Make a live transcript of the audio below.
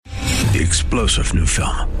The explosive new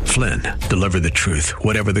film, Flynn, deliver the truth,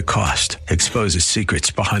 whatever the cost, exposes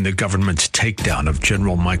secrets behind the government's takedown of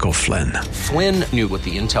General Michael Flynn. Flynn knew what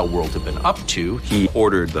the intel world had been up to. He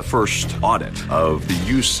ordered the first audit of the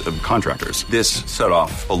use of contractors. This set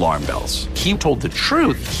off alarm bells. He told the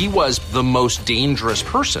truth. He was the most dangerous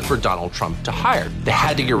person for Donald Trump to hire. They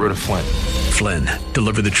had to get rid of Flynn. Flynn,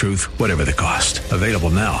 deliver the truth, whatever the cost. Available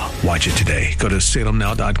now. Watch it today. Go to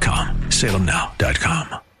salemnow.com.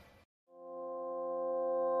 salemnow.com.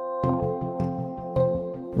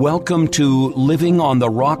 Welcome to Living on the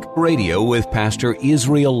Rock Radio with Pastor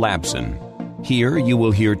Israel Labson. Here you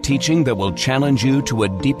will hear teaching that will challenge you to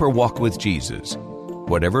a deeper walk with Jesus.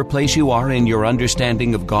 Whatever place you are in your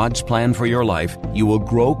understanding of God's plan for your life, you will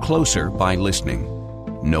grow closer by listening.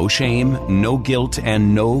 No shame, no guilt,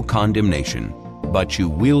 and no condemnation. But you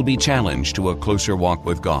will be challenged to a closer walk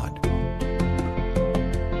with God.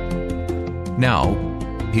 Now,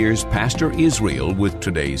 here's Pastor Israel with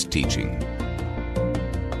today's teaching.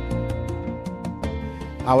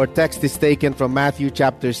 Our text is taken from Matthew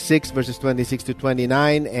chapter 6, verses 26 to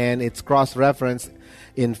 29, and it's cross-referenced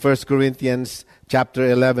in 1 Corinthians chapter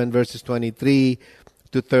 11, verses 23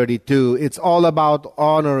 to 32. It's all about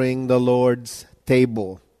honoring the Lord's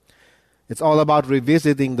table. It's all about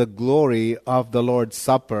revisiting the glory of the Lord's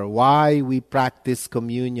Supper, why we practice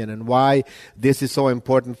communion, and why this is so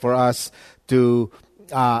important for us to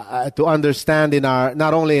understand in our,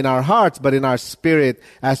 not only in our hearts, but in our spirit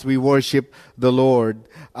as we worship the Lord.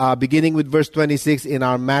 Beginning with verse 26 in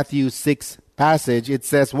our Matthew 6 passage, it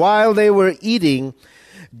says, "While they were eating,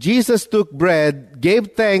 Jesus took bread,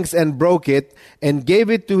 gave thanks and broke it, and gave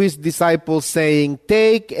it to his disciples, saying,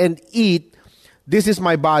 'Take and eat, this is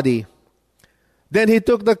my body.' Then he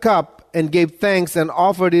took the cup and gave thanks and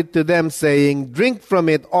offered it to them, saying, 'Drink from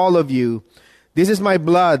it, all of you. This is my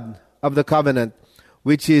blood of the covenant,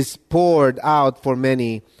 which is poured out for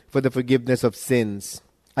many for the forgiveness of sins.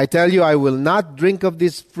 I tell you, I will not drink of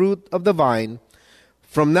this fruit of the vine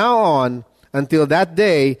from now on until that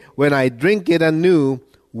day when I drink it anew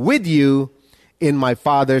with you in my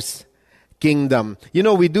Father's kingdom.'" You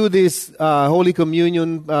know, we do this Holy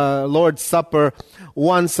Communion, Lord's Supper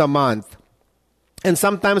once a month. And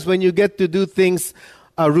sometimes when you get to do things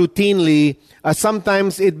routinely,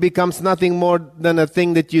 sometimes it becomes nothing more than a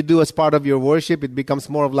thing that you do as part of your worship. It becomes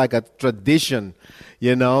more of like a tradition,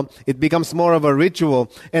 you know. It becomes more of a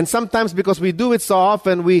ritual. And sometimes because we do it so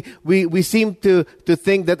often, we seem to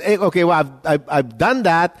think that, hey, okay, well, I've done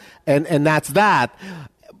that, and that's that.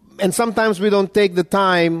 And sometimes we don't take the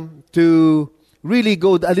time to really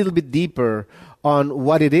go a little bit deeper on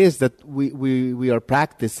what it is that we are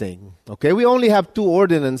practicing. Okay, we only have two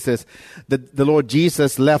ordinances that the Lord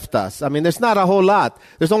Jesus left us. I mean, there's not a whole lot.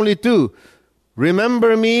 There's only two.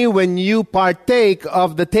 Remember me when you partake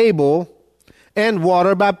of the table, and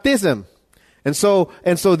water baptism. And so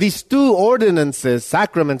these two ordinances,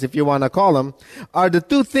 sacraments if you want to call them, are the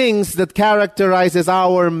two things that characterizes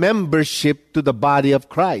our membership to the body of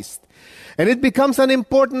Christ. And it becomes an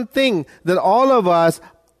important thing that all of us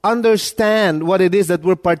understand what it is that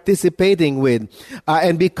we're participating with,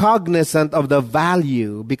 and be cognizant of the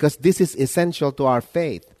value, because this is essential to our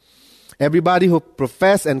faith. Everybody who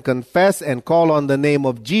profess and confess and call on the name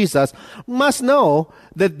of Jesus must know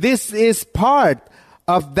that this is part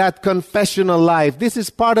of that confessional life. This is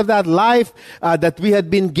part of that life that we had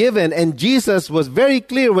been given. And Jesus was very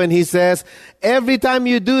clear when he says, every time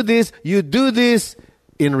you do this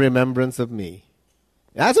in remembrance of me.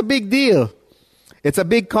 That's a big deal. It's a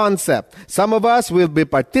big concept. Some of us will be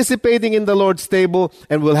participating in the Lord's table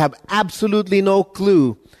and will have absolutely no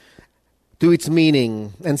clue to its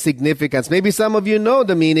meaning and significance. Maybe some of you know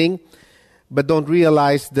the meaning, but don't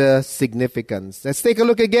realize the significance. Let's take a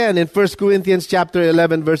look again in 1 Corinthians chapter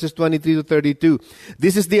 11, verses 23 to 32.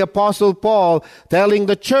 This is the Apostle Paul telling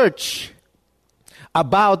the church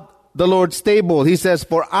about the Lord's table. He says,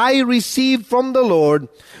 "For I received from the Lord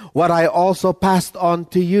what I also passed on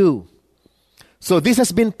to you." So this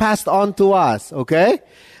has been passed on to us, okay?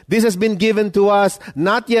 This has been given to us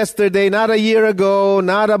not yesterday, not a year ago,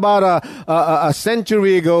 not about a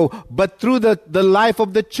century ago, but through the life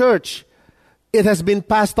of the church. It has been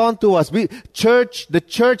passed on to us. The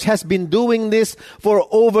church has been doing this for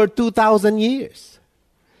over 2,000 years.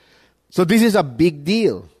 So this is a big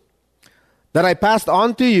deal. That I passed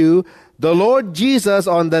on to you, the Lord Jesus,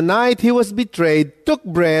 on the night he was betrayed, took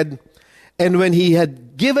bread, and when he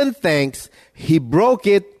had given thanks, he broke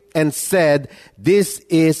it and said, "This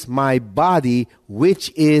is my body,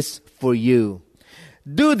 which is for you.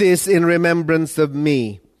 Do this in remembrance of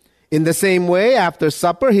me." In the same way, after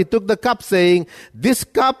supper, he took the cup, saying, "This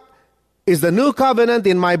cup is the new covenant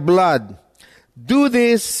in my blood. Do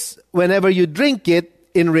this whenever you drink it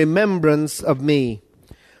in remembrance of me.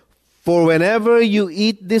 For whenever you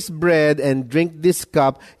eat this bread and drink this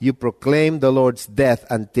cup, you proclaim the Lord's death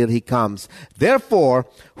until he comes. Therefore,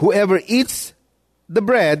 whoever eats the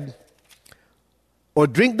bread or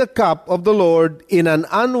drink the cup of the Lord in an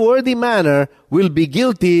unworthy manner will be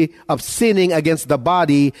guilty of sinning against the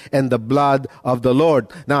body and the blood of the Lord.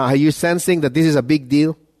 Now, are you sensing that this is a big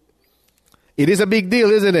deal? It is a big deal,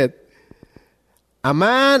 isn't it? A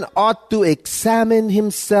man ought to examine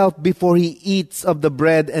himself before he eats of the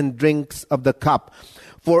bread and drinks of the cup.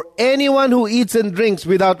 For anyone who eats and drinks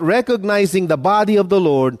without recognizing the body of the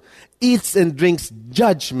Lord eats and drinks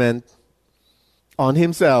judgment on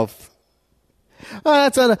himself.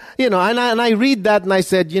 And I read that and I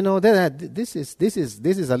said, this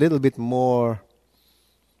is a little bit more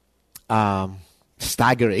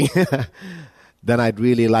staggering than I'd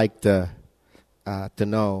really like to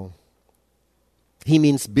know. He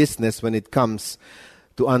means business when it comes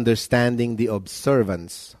to understanding the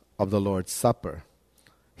observance of the Lord's Supper.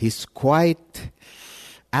 He's quite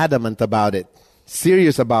adamant about it,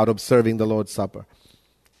 serious about observing the Lord's Supper.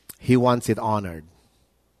 He wants it honored.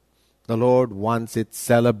 The Lord wants it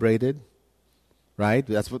celebrated, right?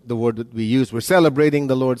 That's what the word that we use. We're celebrating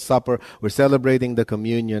the Lord's Supper. We're celebrating the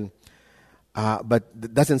communion. But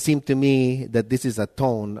it doesn't seem to me that this is a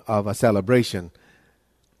tone of a celebration.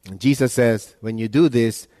 And Jesus says, when you do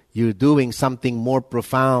this, you're doing something more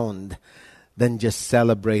profound than just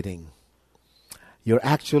celebrating. You're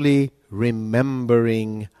actually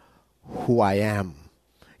remembering who I am.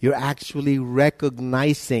 You're actually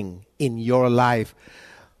recognizing in your life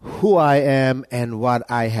who I am and what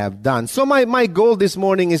I have done. So my goal this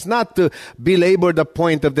morning is not to belabor the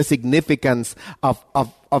point of the significance of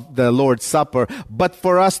the Lord's Supper, but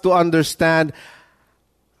for us to understand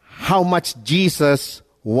how much Jesus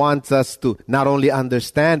wants us to not only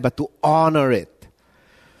understand, but to honor it.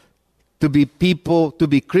 To be people, to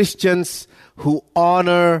be Christians who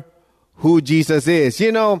honor who Jesus is.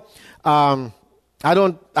 I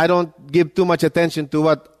don't give too much attention to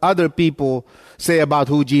what other people say about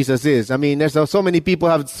who Jesus is. I mean, there's so many people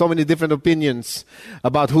have so many different opinions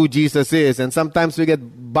about who Jesus is, and sometimes we get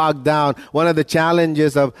bogged down. One of the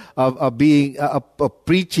challenges of being of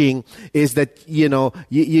preaching is that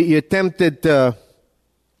you're tempted to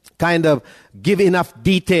kind of give enough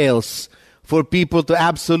details for people to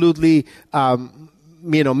absolutely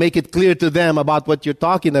make it clear to them about what you're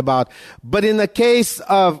talking about. But in the case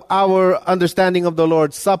of our understanding of the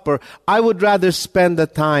Lord's Supper, I would rather spend the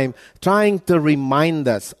time trying to remind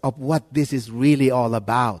us of what this is really all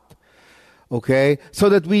about. Okay? So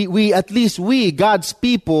that we at least God's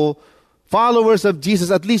people, followers of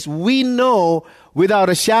Jesus, at least we know without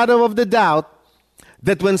a shadow of the doubt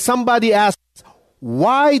that when somebody asks,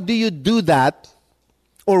 why do you do that?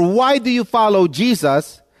 Or why do you follow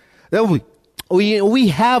Jesus? Then we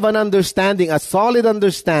have an understanding, a solid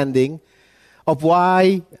understanding of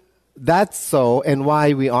why that's so and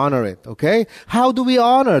why we honor it, okay? How do we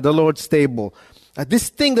honor the Lord's table? This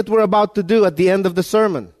thing that we're about to do at the end of the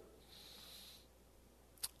sermon.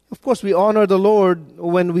 Of course, we honor the Lord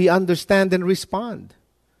when we understand and respond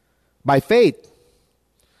by faith.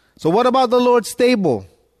 So what about the Lord's table?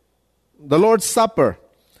 The Lord's Supper,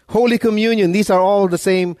 Holy Communion, these are all the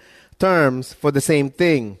same terms for the same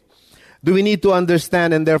thing. Do we need to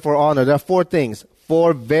understand and therefore honor? There are four things,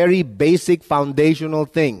 four very basic foundational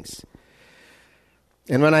things.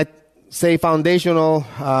 And when I say foundational,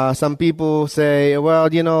 some people say,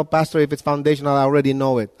 well, Pastor, if it's foundational, I already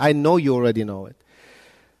know it. I know you already know it.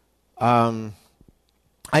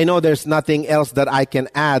 I know there's nothing else that I can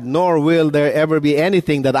add, nor will there ever be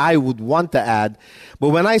anything that I would want to add.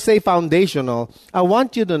 But when I say foundational, I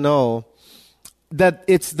want you to know that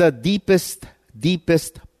it's the deepest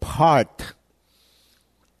part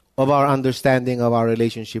of our understanding of our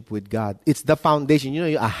relationship with God. It's the foundation.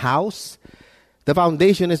 A house, the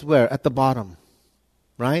foundation is where? At the bottom,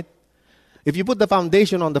 right? If you put the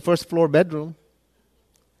foundation on the first floor bedroom,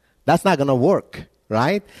 that's not going to work.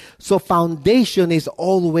 Right? So foundation is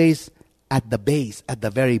always at the base, at the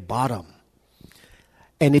very bottom.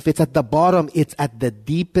 And if it's at the bottom, it's at the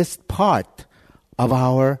deepest part of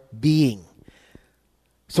our being.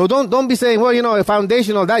 So don't be saying, well,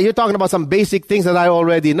 foundational, that you're talking about some basic things that I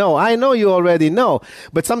already know. I know you already know.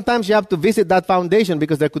 But sometimes you have to visit that foundation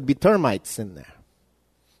because there could be termites in there.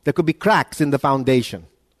 There could be cracks in the foundation.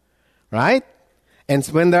 Right? And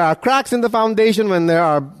when there are cracks in the foundation, when there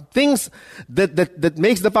are things that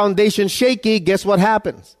makes the foundation shaky, guess what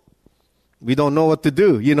happens? We don't know what to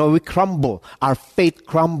do. We crumble. Our faith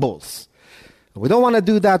crumbles. We don't want to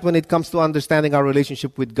do that when it comes to understanding our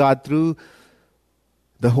relationship with God through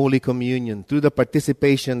the Holy Communion, through the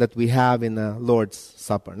participation that we have in the Lord's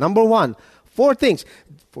Supper. Number one, 4 things,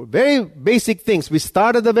 4 very basic things. We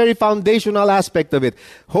started the very foundational aspect of it.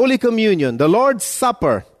 Holy Communion, the Lord's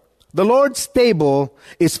Supper, the Lord's table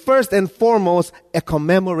is first and foremost a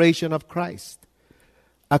commemoration of Christ.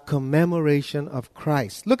 A commemoration of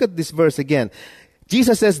Christ. Look at this verse again.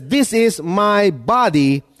 Jesus says, "This is my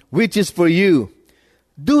body, which is for you.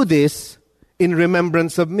 Do this in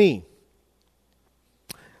remembrance of me."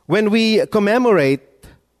 When we commemorate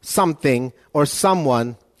something or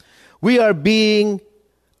someone, we are being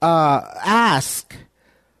asked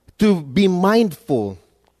to be mindful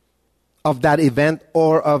of that event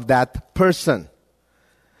or of that person.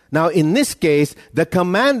 Now, in this case, the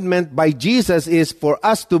commandment by Jesus is for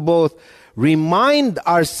us to both remind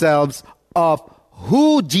ourselves of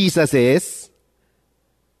who Jesus is,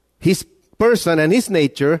 His person and His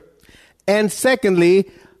nature, and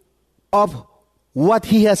secondly, of what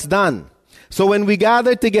He has done. So when we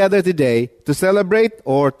gather together today to celebrate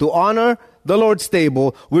or to honor the Lord's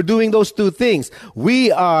table, we're doing those 2 things.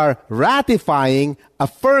 We are ratifying,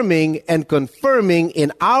 affirming, and confirming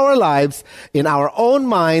in our lives, in our own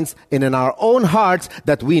minds, and in our own hearts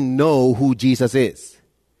that we know who Jesus is.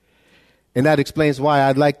 And that explains why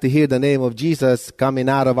I'd like to hear the name of Jesus coming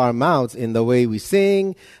out of our mouths in the way we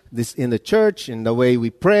sing, this in the church, in the way we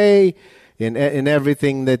pray, in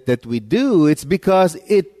everything that we do. It's because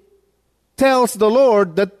it tells the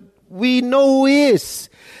Lord that we know who He is.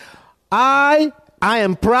 I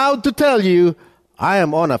am proud to tell you, I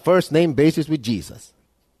am on a first name basis with Jesus.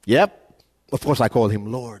 Yep. Of course I call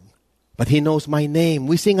Him Lord. But He knows my name.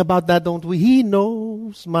 We sing about that, don't we? He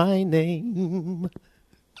knows my name.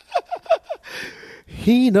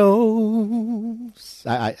 He knows.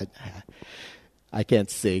 I can't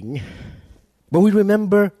sing. But we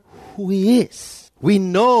remember who He is. We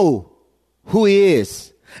know who He is.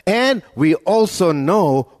 And we also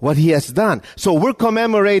know what He has done. So we're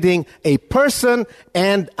commemorating a person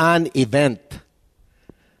and an event.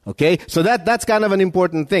 Okay? So that's kind of an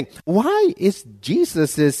important thing. Why is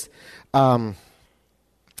Jesus's, why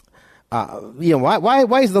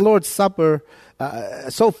is the Lord's Supper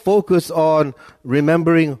so focused on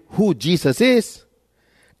remembering who Jesus is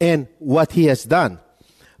and what He has done?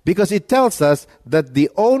 Because it tells us that the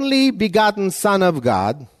only begotten Son of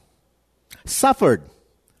God suffered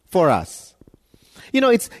for us.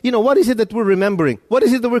 What is it that we're remembering? What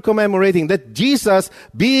is it that we're commemorating? That Jesus,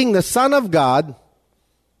 being the Son of God,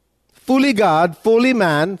 fully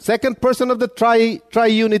man, second person of the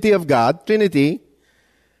triunity of God, Trinity,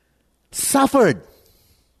 suffered.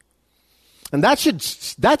 And that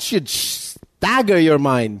should stagger your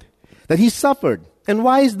mind, that He suffered. And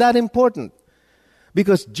why is that important?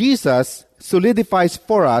 Because Jesus solidifies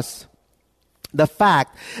for us the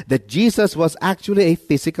fact that Jesus was actually a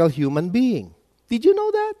physical human being. Did you know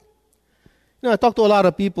that? I talk to a lot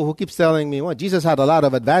of people who keep telling me, well, Jesus had a lot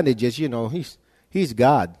of advantages. He's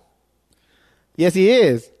God. Yes, He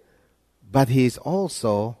is. But He's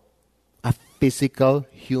also a physical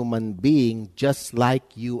human being just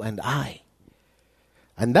like you and I.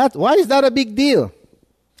 And why is that a big deal?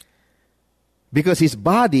 Because His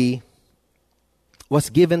body was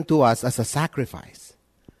given to us as a sacrifice.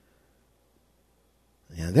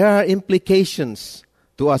 There are implications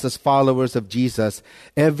to us as followers of Jesus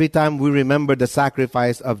every time we remember the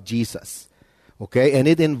sacrifice of Jesus. Okay? And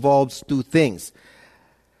it involves 2 things.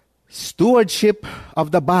 Stewardship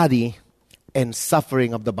of the body and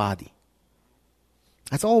suffering of the body.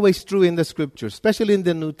 That's always true in the Scriptures, especially in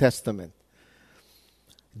the New Testament.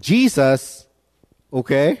 Jesus,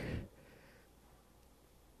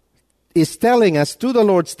 is telling us through the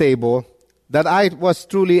Lord's table that I was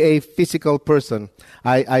truly a physical person.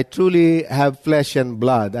 I truly have flesh and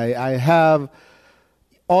blood. I have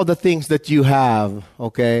all the things that you have,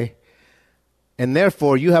 okay? And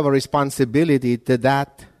therefore, you have a responsibility to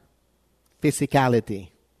that physicality.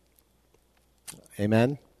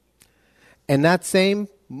 Amen? And that same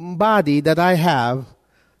body that I have,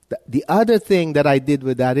 the other thing that I did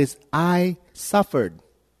with that is I suffered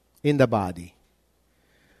in the body.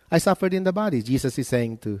 I suffered in the body, Jesus is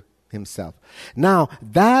saying to Himself. Now,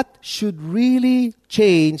 that should really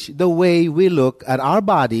change the way we look at our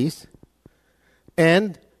bodies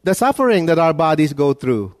and the suffering that our bodies go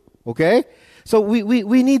through. Okay? So we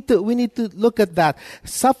need to look at that.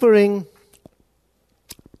 Suffering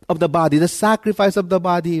of the body, the sacrifice of the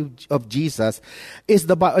body of Jesus is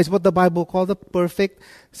what the Bible calls the perfect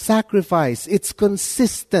sacrifice. It's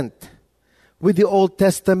consistent with the Old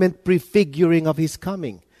Testament prefiguring of His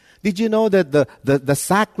coming. Did you know that the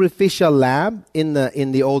sacrificial lamb in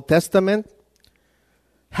the Old Testament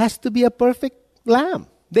has to be a perfect lamb?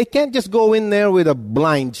 They can't just go in there with a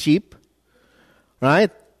blind sheep,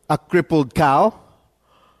 right? A crippled cow,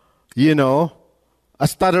 a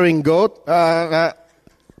stuttering goat.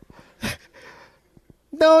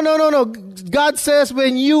 No. God says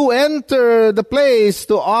when you enter the place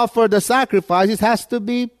to offer the sacrifice, it has to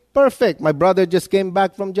be perfect. My brother just came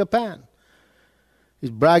back from Japan. He's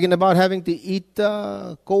bragging about having to eat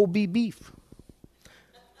Kobe beef.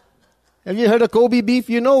 Have you heard of Kobe beef?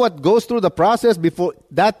 You know what goes through the process before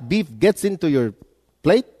that beef gets into your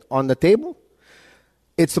plate on the table?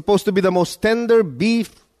 It's supposed to be the most tender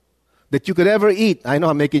beef that you could ever eat. I know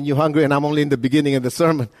I'm making you hungry and I'm only in the beginning of the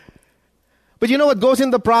sermon. But you know what goes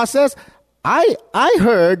in the process? I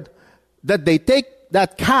heard that they take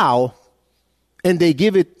that cow and they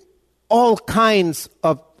give it all kinds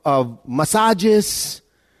of massages.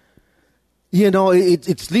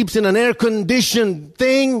 It sleeps in an air-conditioned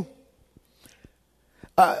thing.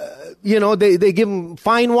 They give them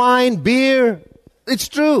fine wine, beer. It's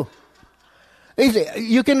true.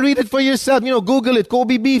 You can read it for yourself. Google it,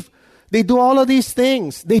 Kobe beef. They do all of these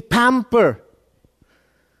things. They pamper.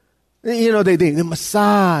 They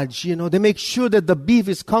massage. They make sure that the beef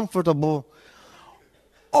is comfortable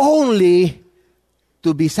only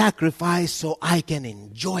to be sacrificed so I can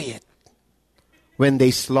enjoy it when they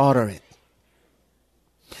slaughter it.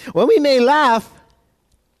 Well, we may laugh,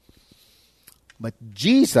 but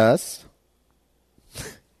Jesus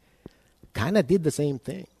kind of did the same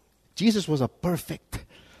thing. Jesus was a perfect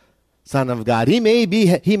Son of God. He may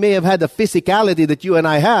have had the physicality that you and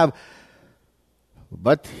I have,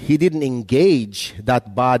 but he didn't engage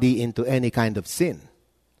that body into any kind of sin.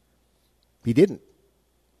 He didn't.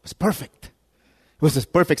 It was perfect. It was the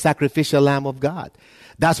perfect sacrificial Lamb of God.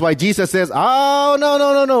 That's why Jesus says, oh,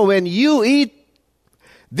 no. When you eat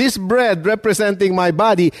this bread representing my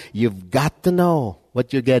body, you've got to know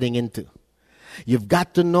what you're getting into. You've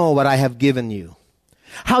got to know what I have given you.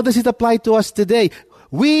 How does it apply to us today?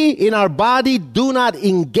 We, in our body, do not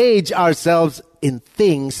engage ourselves in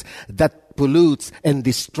things that pollutes and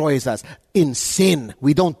destroys us. In sin,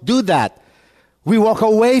 we don't do that. We walk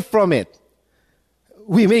away from it.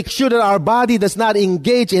 We make sure that our body does not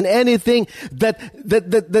engage in anything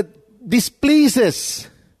that displeases.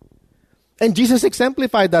 And Jesus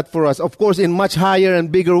exemplified that for us, of course, in much higher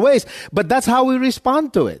and bigger ways. But that's how we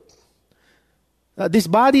respond to it. This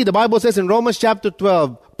body, the Bible says in Romans chapter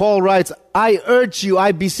 12, Paul writes, I urge you,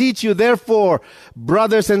 I beseech you, therefore,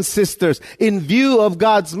 brothers and sisters, in view of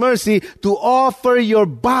God's mercy, to offer your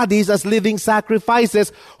bodies as living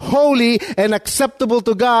sacrifices, holy and acceptable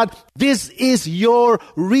to God. This is your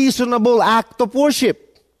reasonable act of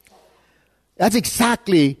worship. That's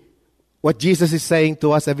exactly what Jesus is saying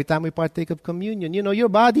to us every time we partake of communion. Your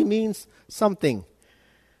body means something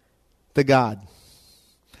to God.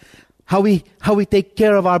 How we take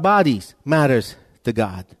care of our bodies matters to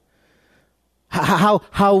God.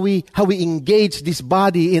 How we engage this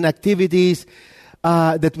body in activities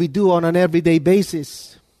that we do on an everyday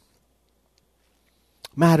basis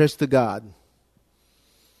matters to God.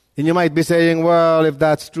 And you might be saying, well, if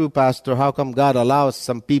that's true, Pastor, how come God allows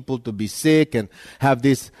some people to be sick and have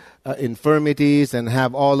these infirmities and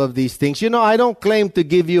have all of these things? I don't claim to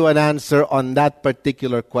give you an answer on that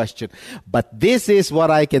particular question. But this is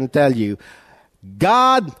what I can tell you.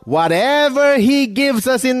 God, whatever He gives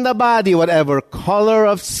us in the body, whatever color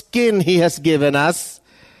of skin He has given us,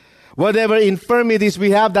 whatever infirmities we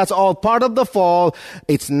have, that's all part of the fall.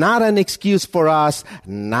 It's not an excuse for us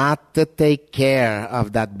not to take care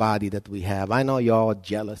of that body that we have. I know you're all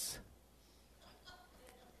jealous.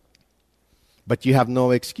 But you have no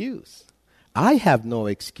excuse. I have no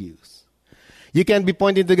excuse. You can't be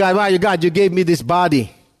pointing to God, well, God, you gave me this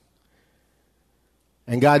body.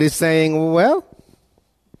 And God is saying, well,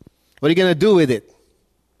 what are you going to do with it?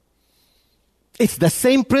 It's the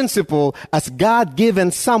same principle as God given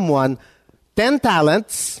someone 10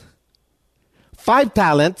 talents, 5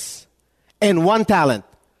 talents, and 1 talent.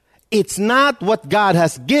 It's not what God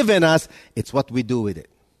has given us, it's what we do with it.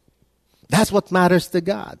 That's what matters to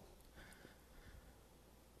God.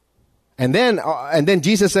 And then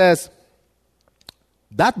Jesus says,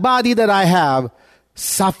 that body that I have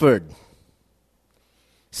suffered.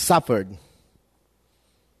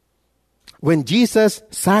 When Jesus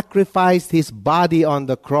sacrificed His body on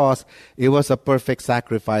the cross, it was a perfect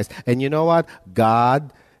sacrifice. And you know what?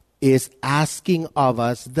 God is asking of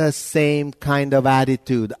us the same kind of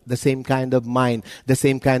attitude, the same kind of mind, the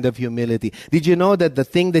same kind of humility. Did you know that the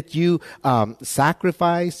thing that you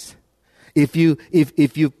sacrifice, if you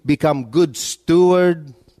become good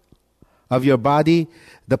steward of your body,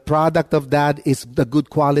 the product of that is the good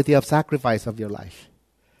quality of sacrifice of your life.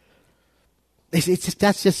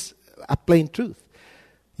 That's just a plain truth.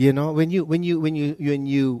 You know, when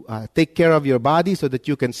you take care of your body so that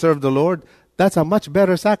you can serve the Lord, that's a much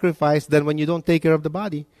better sacrifice than when you don't take care of the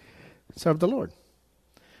body, serve the Lord.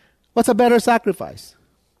 What's a better sacrifice?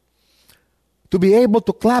 To be able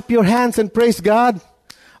to clap your hands and praise God,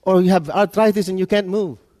 or you have arthritis and you can't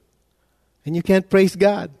move, and you can't praise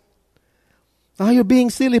God. Now you're being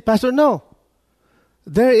silly, Pastor. No.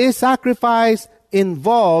 There is sacrifice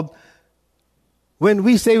involved. When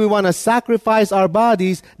we say we want to sacrifice our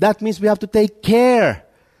bodies, that means we have to take care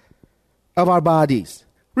of our bodies,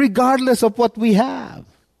 regardless of what we have.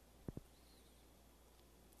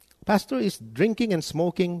 Pastor, is drinking and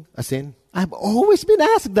smoking a sin? I've always been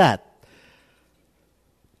asked that.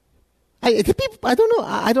 I don't know.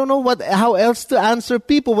 I don't know how else to answer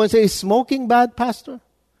people when they say, is smoking bad, Pastor?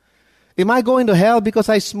 Am I going to hell because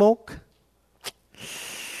I smoke?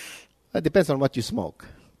 That depends on what you smoke.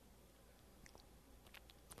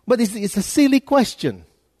 But it's a silly question.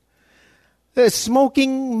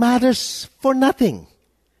 Smoking matters for nothing.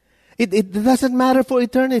 It doesn't matter for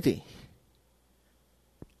eternity.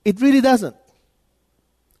 It really doesn't.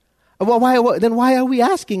 Well, why are we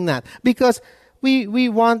asking that? Because we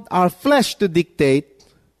want our flesh to dictate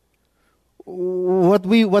what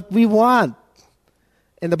we want.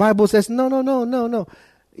 And the Bible says, no.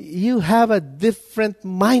 You have a different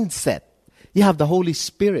mindset. You have the Holy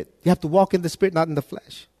Spirit. You have to walk in the Spirit, not in the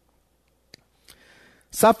flesh.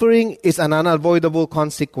 Suffering is an unavoidable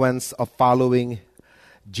consequence of following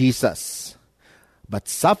Jesus. But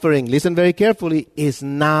suffering, listen very carefully, is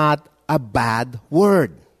not a bad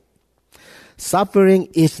word. Suffering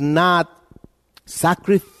is not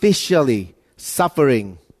sacrificially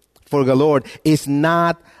suffering for the Lord is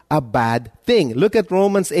not a bad thing. Look at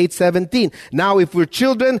Romans 8:17. Now if we're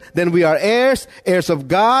children, then we are heirs, heirs of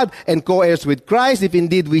God, and co-heirs with Christ, if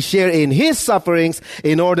indeed we share in His sufferings,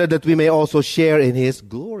 in order that we may also share in His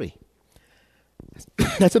glory.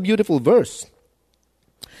 That's a beautiful verse.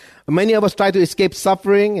 Many of us try to escape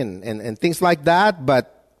suffering and things like that,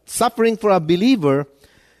 but suffering for a believer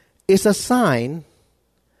is a sign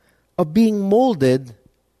of being molded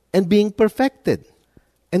and being perfected.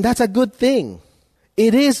 And that's a good thing.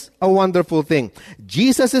 It is a wonderful thing.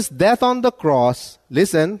 Jesus' death on the cross,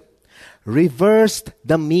 listen, reversed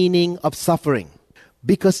the meaning of suffering.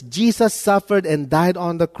 Because Jesus suffered and died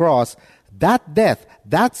on the cross, that death,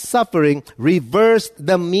 that suffering, reversed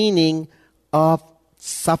the meaning of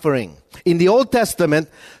suffering. In the Old Testament,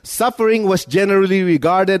 suffering was generally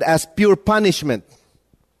regarded as pure punishment.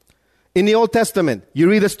 In the Old Testament, you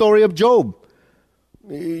read the story of Job.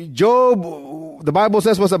 Job, the Bible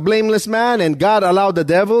says, was a blameless man, and God allowed the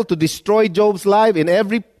devil to destroy Job's life in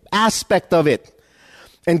every aspect of it.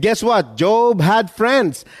 And guess what? Job had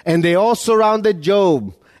friends, and they all surrounded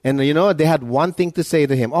Job. And they had one thing to say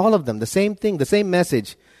to him. All of them, the same thing, the same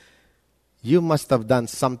message. You must have done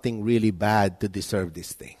something really bad to deserve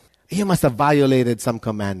this thing. You must have violated some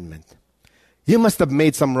commandment. You must have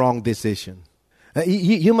made some wrong decision.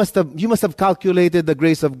 You must have calculated the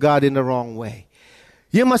grace of God in the wrong way.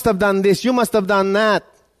 You must have done this. You must have done that.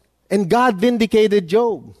 And God vindicated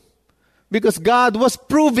Job. Because God was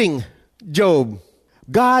proving Job.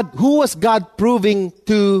 Who was God proving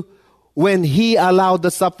to when He allowed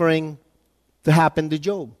the suffering to happen to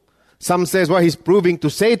Job? Some says, He's proving to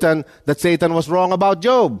Satan that Satan was wrong about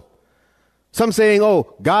Job. Some saying,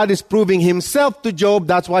 God is proving Himself to Job,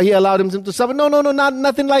 that's why He allowed him to suffer. No,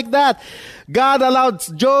 nothing like that. God allowed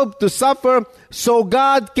Job to suffer so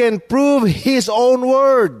God can prove His own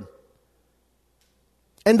word.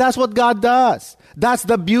 And that's what God does. That's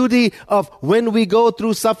the beauty of when we go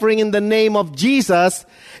through suffering in the name of Jesus,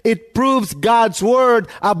 it proves God's word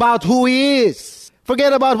about who He is.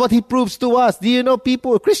 Forget about what He proves to us. Do you know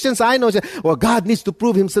people, Christians I know say, God needs to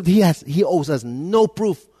prove Himself. He owes us no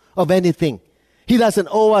proof of anything. He doesn't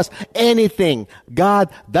owe us anything. God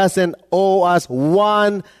doesn't owe us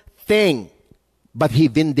one thing. But He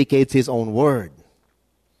vindicates His own word.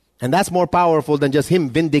 And that's more powerful than just Him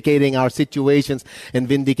vindicating our situations and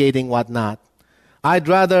vindicating whatnot. I'd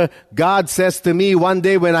rather God says to me one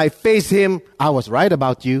day when I face Him, I was right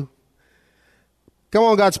about you. Come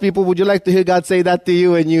on, God's people, would you like to hear God say that to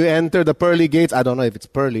you when you enter the pearly gates? I don't know if it's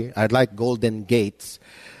pearly. I'd like golden gates.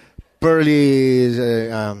 Pearly is,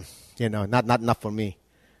 not enough for me.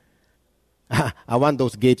 I want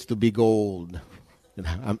those gates to be gold.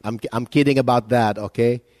 I'm kidding about that,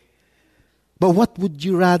 okay? But what would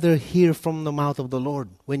you rather hear from the mouth of the Lord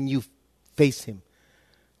when you face Him?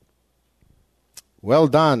 Well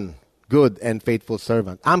done, good and faithful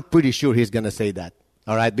servant. I'm pretty sure he's going to say that,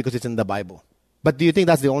 all right, because it's in the Bible. But do you think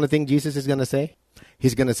that's the only thing Jesus is going to say?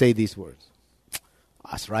 He's going to say these words.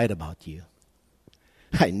 I was right about you.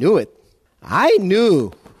 I knew it. I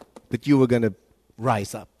knew that you were going to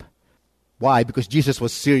rise up. Why? Because Jesus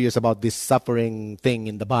was serious about this suffering thing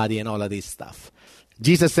in the body and all of this stuff.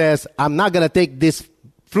 Jesus says, I'm not going to take this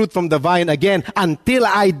fruit from the vine again until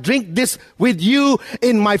I drink this with you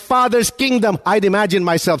in my Father's kingdom. I'd imagine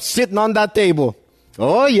myself sitting on that table.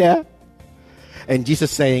 Oh, yeah. And Jesus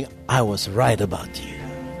saying, I was right about you.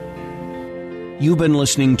 You've been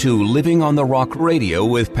listening to Living on the Rock Radio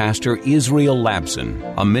with Pastor Israel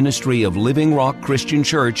Labson, a ministry of Living Rock Christian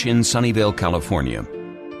Church in Sunnyvale, California.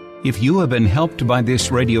 If you have been helped by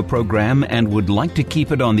this radio program and would like to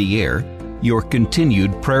keep it on the air, your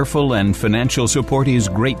continued prayerful and financial support is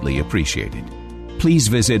greatly appreciated. Please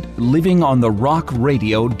visit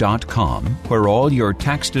livingontherockradio.com, where all your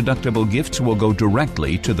tax-deductible gifts will go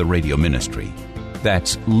directly to the radio ministry.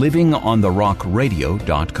 That's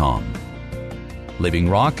livingontherockradio.com. Living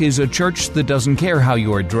Rock is a church that doesn't care how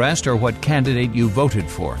you are dressed or what candidate you voted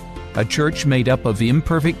for. A church made up of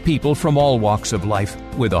imperfect people from all walks of life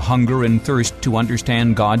with a hunger and thirst to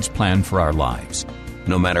understand God's plan for our lives.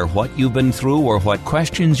 No matter what you've been through or what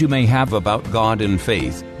questions you may have about God and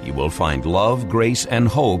faith, you will find love, grace, and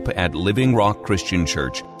hope at Living Rock Christian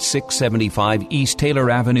Church, 675 East Taylor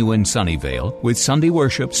Avenue in Sunnyvale, with Sunday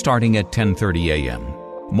worship starting at 10:30 a.m.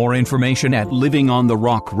 More information at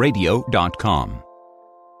livingontherockradio.com.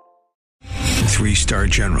 3-star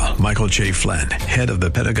General Michael J. Flynn, head of the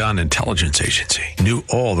Pentagon Intelligence Agency, knew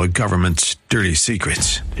all the government's dirty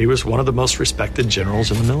secrets. He was one of the most respected generals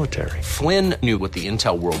in the military. Flynn knew what the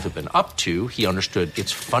intel world had been up to. He understood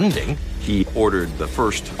its funding. He ordered the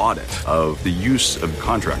first audit of the use of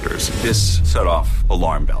contractors. This set off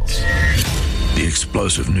alarm bells. The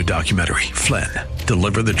explosive new documentary, Flynn,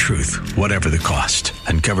 Deliver the Truth, Whatever the Cost,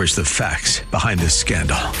 uncovers the facts behind this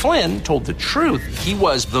scandal. Flynn told the truth. He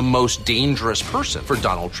was the most dangerous person for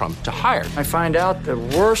Donald Trump to hire. I find out the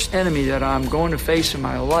worst enemy that I'm going to face in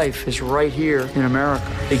my life is right here in America.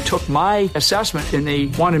 They took my assessment and they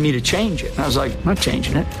wanted me to change it. And I was like, I'm not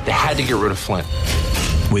changing it. They had to get rid of Flynn.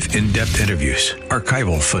 With in-depth interviews,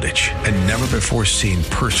 archival footage, and never-before-seen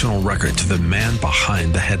personal records of the man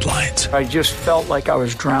behind the headlines. I just felt like I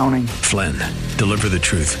was drowning. Flynn, Deliver the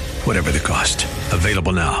Truth, Whatever the Cost.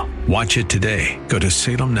 Available now. Watch it today. Go to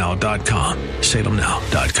salemnow.com.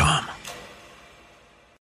 salemnow.com.